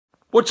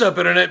What's up,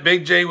 Internet?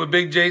 Big J with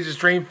Big J's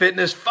Extreme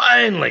Fitness.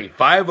 Finally,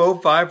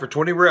 505 for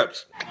 20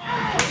 reps.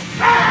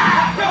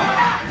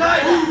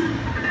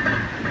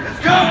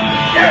 Let's go!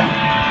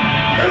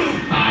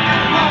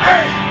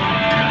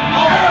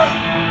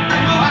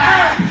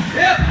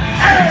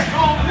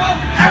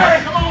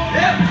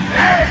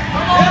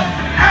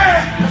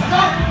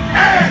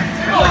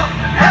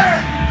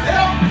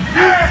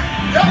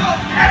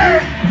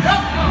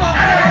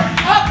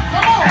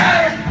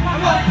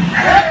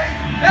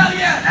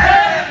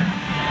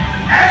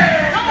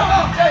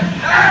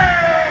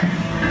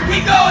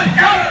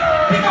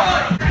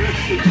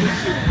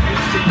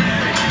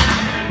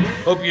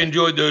 Hope you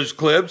enjoyed those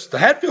clips. The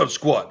Hatfield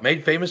squat,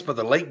 made famous by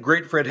the late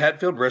great Fred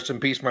Hatfield, rest in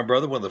peace my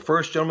brother, one of the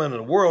first gentlemen in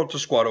the world to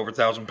squat over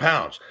 1,000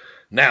 pounds.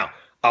 Now,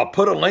 I'll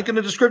put a link in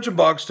the description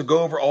box to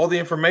go over all the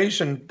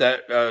information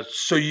that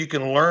so you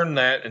can learn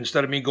that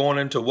instead of me going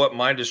into what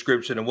my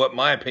description and what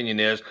my opinion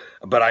is.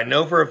 But I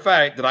know for a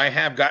fact that I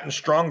have gotten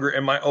stronger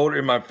in my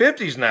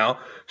 50s now,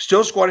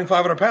 still squatting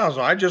 500 pounds.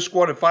 Now, I just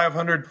squatted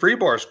 500 free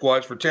bar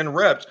squats for 10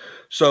 reps.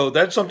 So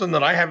that's something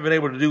that I haven't been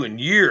able to do in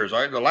years.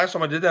 The last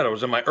time I did that, I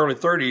was in my early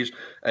 30s,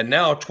 and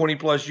now 20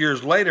 plus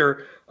years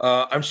later,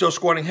 I'm still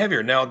squatting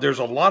heavier. Now, there's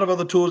a lot of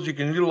other tools you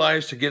can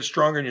utilize to get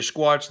stronger in your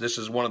squats. This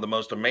is one of the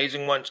most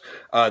amazing ones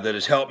that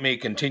has helped me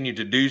continue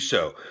to do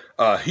so.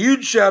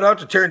 Huge shout out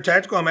to Terran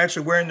Tactical. I'm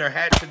actually wearing their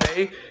hat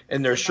today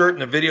and their shirt in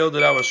the video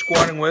that I was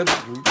squatting with.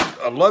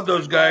 I love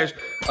those guys.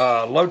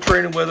 Love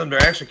training with them.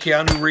 They're actually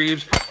Keanu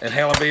Reeves and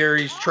Halle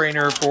Berry's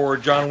trainer for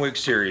John Wick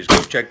series.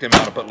 Go check them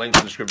out. I'll put links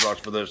in the description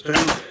box for those two,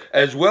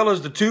 as well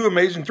as the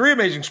three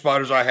amazing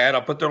spotters I had.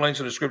 I'll put their links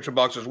in the description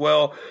box as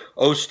well.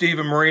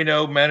 Steven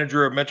Marino,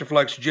 manager of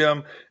METROFLEX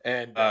Gym,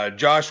 and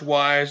Josh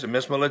Wise and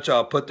Miss Melissa.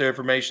 I'll put their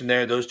information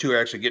there. Those two are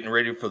actually getting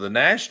ready for the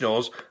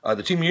Nationals.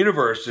 The Team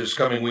Universe is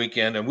coming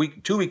weekend and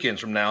 2 weekends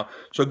from now.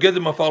 So give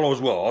them a follow as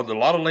well. A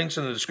lot of links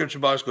in the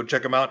description box. Go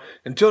check them out.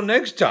 Until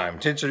next time,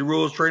 intensity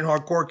rules, train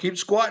hardcore, keep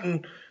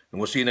squatting, and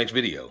we'll see you next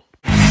video.